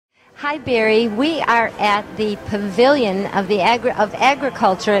Hi, Barry. We are at the Pavilion of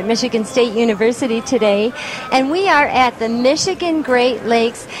Agriculture at Michigan State University today, and we are at the Michigan Great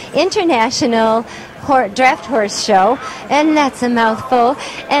Lakes International Draft Horse Show, and that's a mouthful.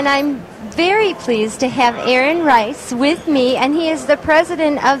 And I'm very pleased to have Aaron Rice with me, and he is the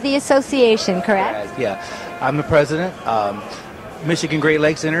president of the association, correct? Yeah, I'm the president. Michigan Great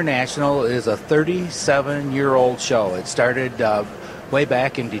Lakes International is a 37-year-old show. It started way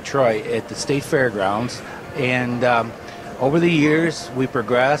back in Detroit at the State Fairgrounds, and over the years we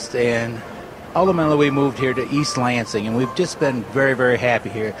progressed, and ultimately we moved here to East Lansing, and we've just been very, very happy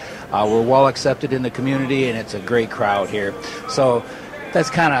here. We're well accepted in the community, and it's a great crowd here. So that's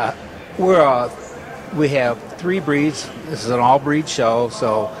kind of, we have 3 breeds. This is an all-breed show,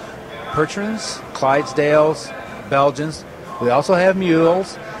 so Percherons, Clydesdales, Belgians. We also have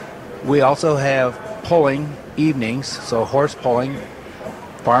mules. We also have pulling evenings, so horse pulling,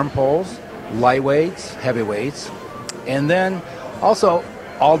 farm pulls, lightweights, heavyweights, and then also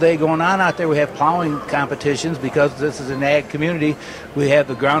all day going on out there. We have plowing competitions because this is an ag community. We have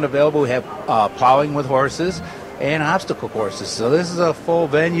the ground available. We have plowing with horses and obstacle courses. So this is a full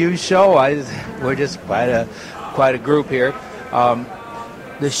venue show. We're just quite a group here.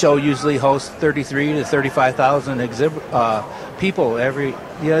 This show usually hosts 33 to 35,000 people every.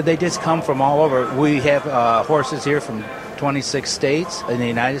 They just come from all over. We have horses here from 26 states in the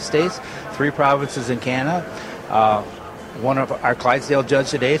United States, 3 provinces in Canada. One of our Clydesdale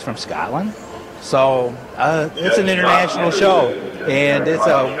judge today is from Scotland. So it's an international show, and it's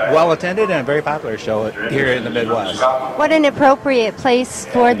a well-attended and a very popular show here in the Midwest. What an appropriate place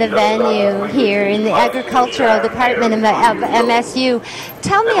for the venue here in the Agricultural Department of MSU.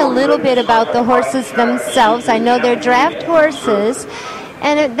 Tell me a little bit about the horses themselves. I know they're draft horses,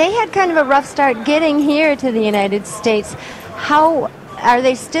 and they had kind of a rough start getting here to the United States. How are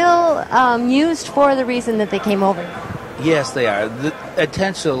they still used for the reason that they came over? Yes, they are.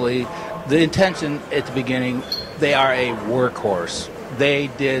 The intention at the beginning, they are a workhorse. They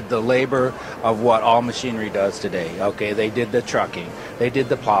did the labor of what all machinery does today. Okay, they did the trucking, they did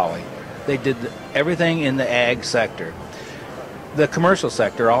the plowing, they did everything in the ag sector, the commercial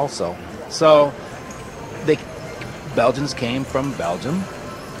sector also. So Belgians came from Belgium,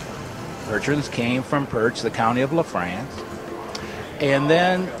 Percherons came from Perche, the county of La France, and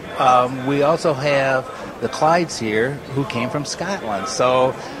then we also have the Clydes here who came from Scotland.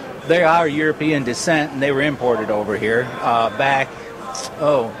 So they are European descent, and they were imported over here back,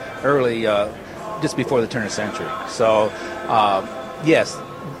 early, just before the turn of the century. So, yes,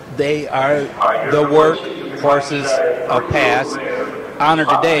 they are the work horses of past, honored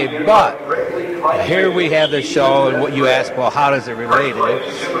today. But here we have this show, and what you asked, well, how does it relate?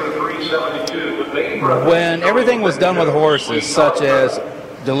 When everything was done with horses, such as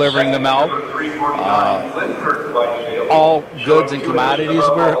delivering the milk, all goods and commodities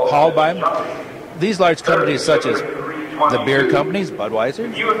were hauled by them. These large companies such as the beer companies, Budweiser,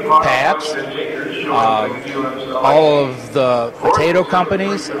 Pabst, all of the potato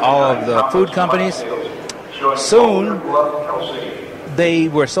companies, all of the food companies, soon they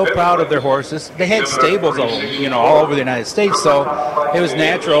were so proud of their horses. They had stables of them, all over the United States, so it was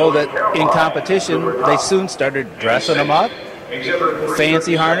natural that in competition they soon started dressing them up,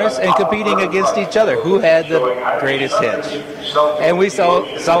 fancy harness, and competing against each other. Who had the greatest hitch? And we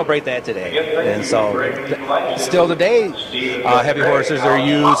celebrate that today. And so still today, heavy horses are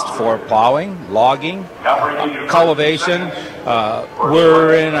used for plowing, logging, cultivation.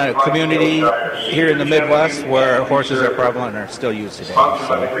 We're in a community here in the Midwest where horses are prevalent and are still used today.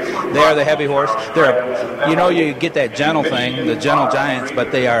 So they are the heavy horse. They're, you get that gentle thing, the gentle giants,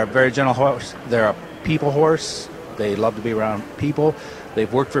 but they are a very gentle horse. They're a people horse. They love to be around people.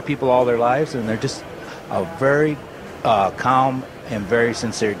 They've worked for people all their lives, and they're just a very calm and very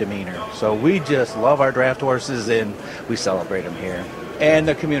sincere demeanor. So we just love our draft horses, and we celebrate them here. And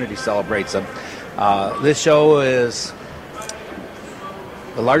the community celebrates them. This show is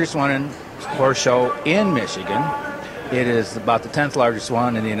the largest horse show in Michigan. It is about the 10th largest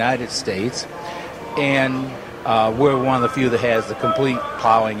one in the United States. And we're one of the few that has the complete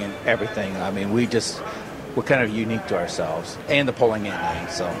plowing and everything. I mean, we're kind of unique to ourselves, and the pulling in.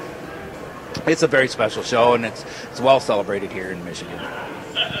 So it's a very special show, and it's well celebrated here in Michigan.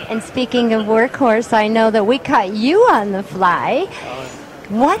 And speaking of workhorse, I know that we caught you on the fly.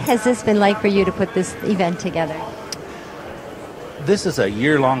 What has this been like for you to put this event together? This is a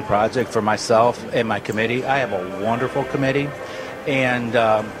year-long project for myself and my committee. I have a wonderful committee, and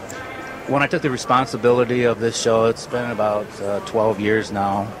when I took the responsibility of this show, it's been about 12 years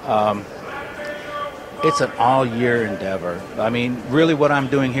now. It's an all-year endeavor. I mean, really what I'm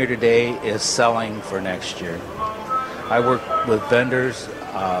doing here today is selling for next year. I work with vendors.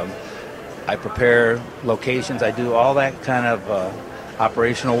 I prepare locations. I do all that kind of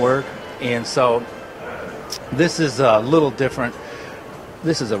operational work. And so this is a little different.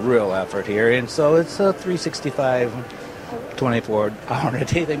 This is a real effort here. And so it's a 365,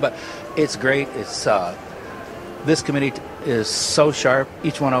 24-hour-a-day thing. But it's great. It's this committee is so sharp.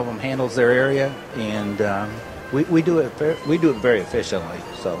 Each one of them handles their area, and we do it very efficiently.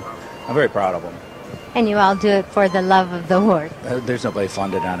 So I'm very proud of them. And you all do it for the love of the horse. There's nobody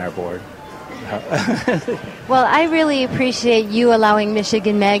funded on our board. Well, I really appreciate you allowing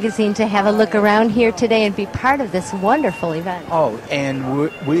Michigan Magazine to have a look around here today and be part of this wonderful event. Oh, and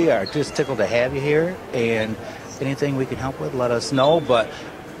we are just tickled to have you here. And anything we can help with, let us know. But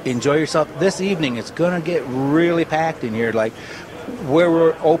enjoy yourself. This evening, it's going to get really packed in here. Like where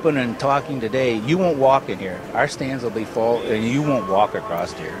we're open and talking today, you won't walk in here. Our stands will be full, and you won't walk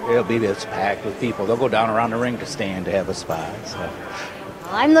across here. It'll be this packed with people. They'll go down around the ring to stand to have a spot. So.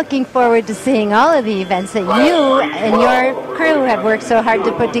 Well, I'm looking forward to seeing all of the events that you and your crew have worked so hard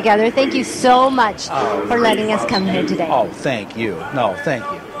to put together. Thank you so much for letting us come here today. Oh, thank you. No, thank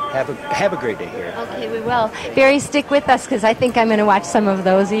you. Have a great day here. Okay, we will. Barry, stick with us because I think I'm going to watch some of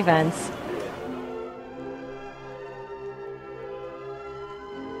those events.